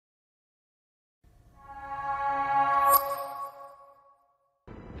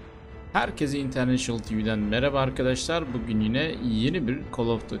Herkese International TV'den merhaba arkadaşlar. Bugün yine yeni bir Call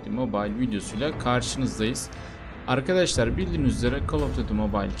of Duty Mobile videosuyla karşınızdayız. Arkadaşlar bildiğiniz üzere Call of Duty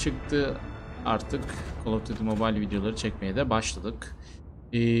Mobile çıktı. Artık Call of Duty Mobile videoları çekmeye de başladık.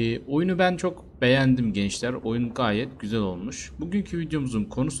 Oyunu ben çok beğendim gençler. Oyun gayet güzel olmuş. Bugünkü videomuzun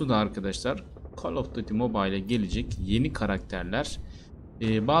konusu da arkadaşlar Call of Duty Mobile'e gelecek yeni karakterler.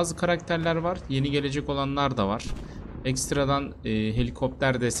 Bazı karakterler var. Yeni gelecek olanlar da var. Ekstradan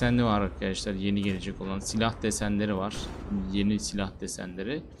helikopter desenli var arkadaşlar. Yeni gelecek olan silah desenleri var. Yeni silah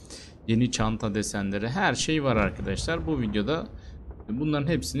desenleri. Yeni çanta desenleri. Her şey var arkadaşlar. Bu videoda bunların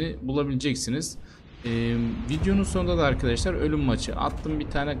hepsini bulabileceksiniz. Videonun sonunda da arkadaşlar ölüm maçı attım bir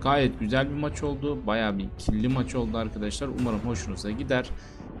tane. Gayet güzel bir maç oldu. Bayağı bir killi maç oldu arkadaşlar. Umarım hoşunuza gider.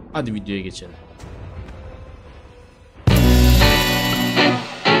 Hadi videoya geçelim.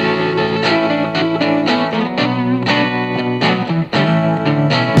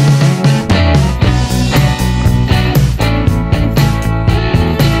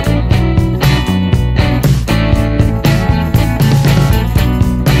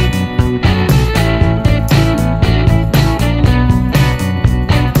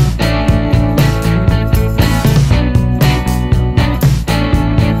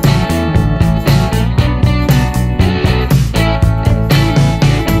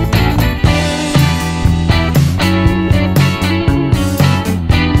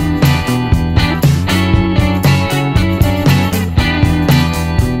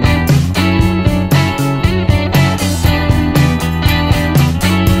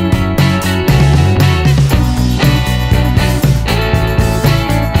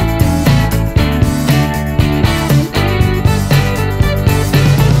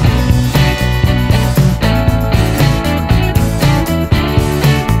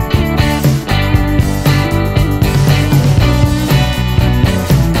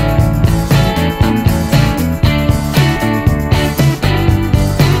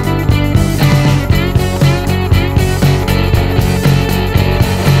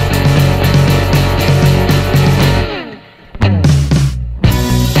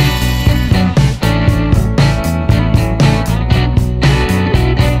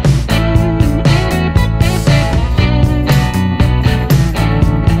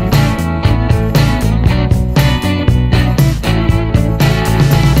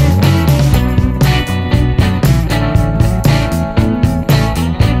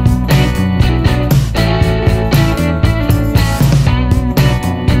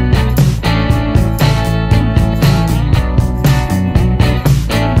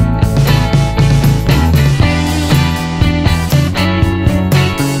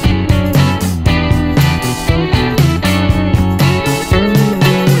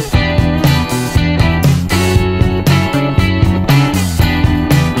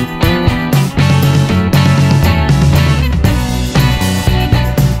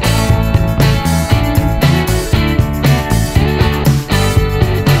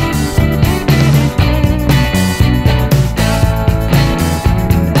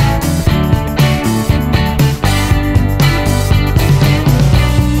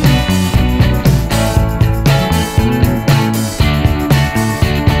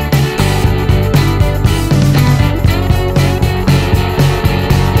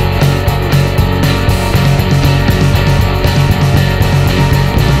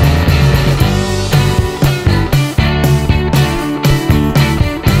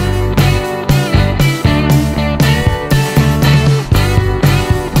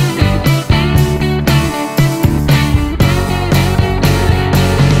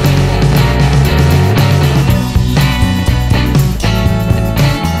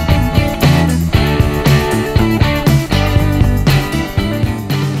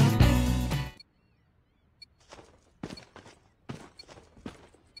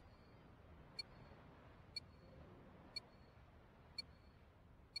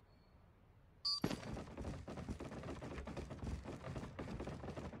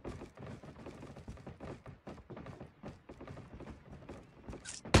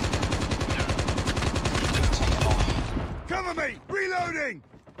 Cover me! Reloading!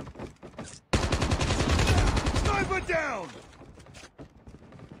 Sniper down!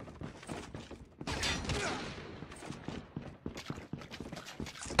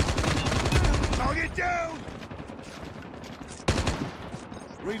 Target down!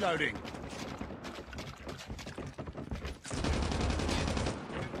 Reloading.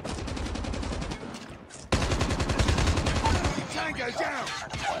 Tango down!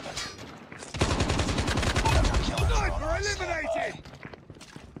 Sniper eliminated!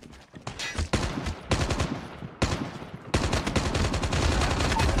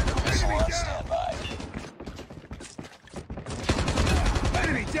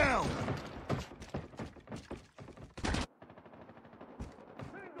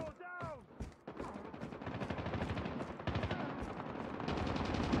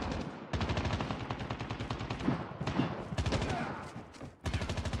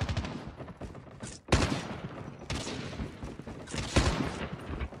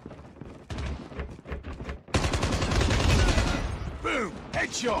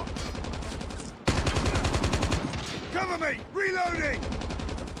 Headshot. Cover me. Reloading.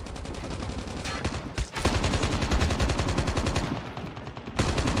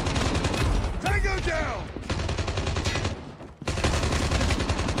 Tango down.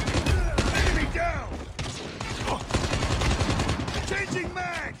 Enemy down. Changing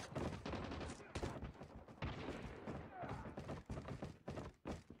mag.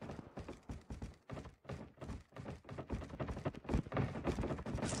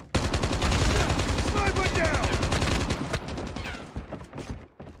 Sniper down.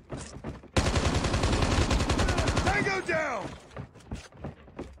 Tango down.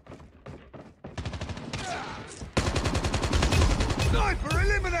 Sniper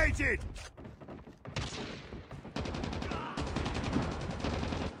eliminated.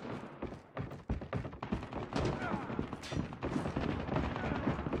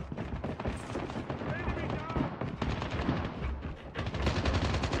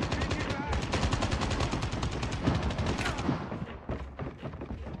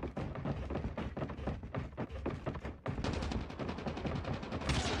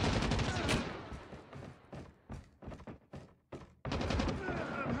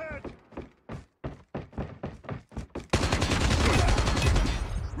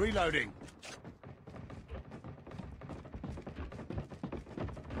 Reloading.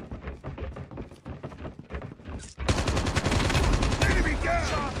 Enemy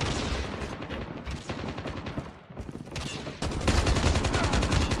down.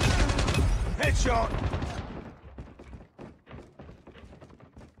 Headshot.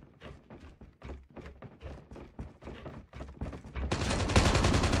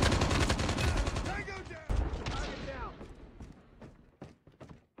 Tango down. Target down.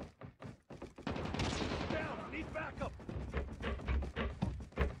 Down. Need backup.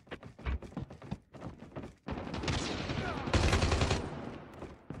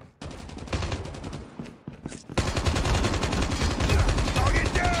 Target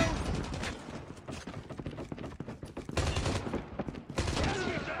down.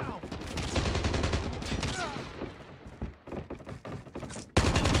 Enemy down.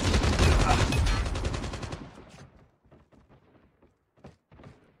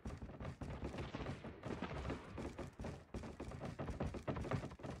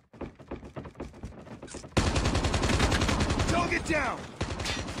 Target down.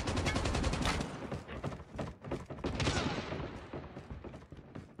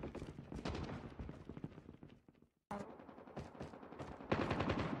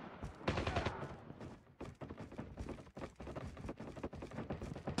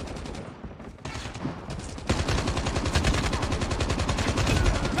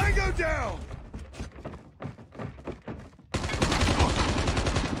 Tango down.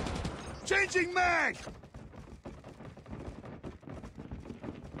 Changing mag.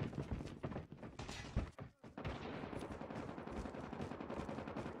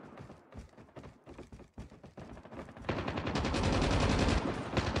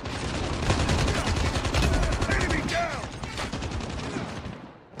 Enemy down.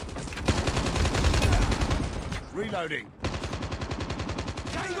 Reloading.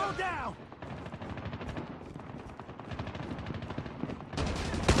 Tango down.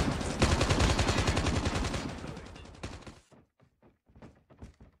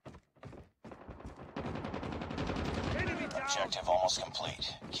 Enemy down. Objective almost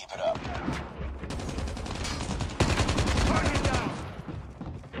complete. Keep it up. Target down.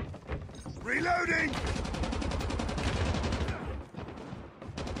 Reloading.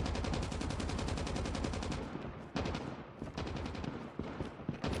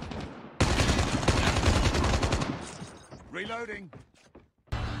 Reloading.